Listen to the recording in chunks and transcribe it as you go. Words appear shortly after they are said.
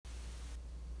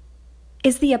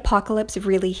Is the apocalypse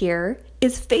really here?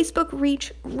 Is Facebook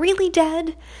reach really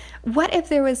dead? What if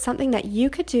there was something that you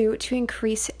could do to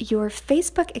increase your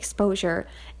Facebook exposure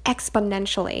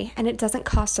exponentially and it doesn't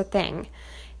cost a thing?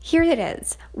 Here it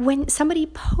is. When somebody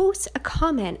posts a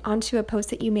comment onto a post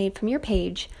that you made from your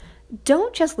page,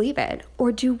 don't just leave it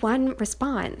or do one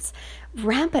response.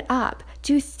 Ramp it up.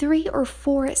 Do 3 or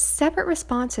 4 separate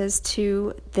responses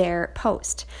to their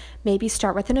post. Maybe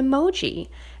start with an emoji.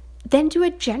 Then do a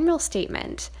general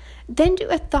statement. Then do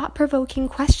a thought-provoking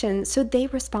question so they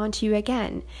respond to you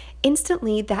again.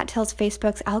 Instantly, that tells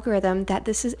Facebook's algorithm that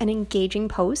this is an engaging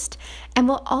post and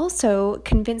will also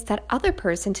convince that other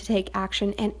person to take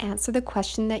action and answer the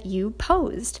question that you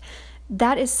posed.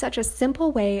 That is such a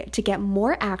simple way to get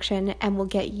more action and will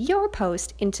get your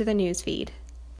post into the newsfeed.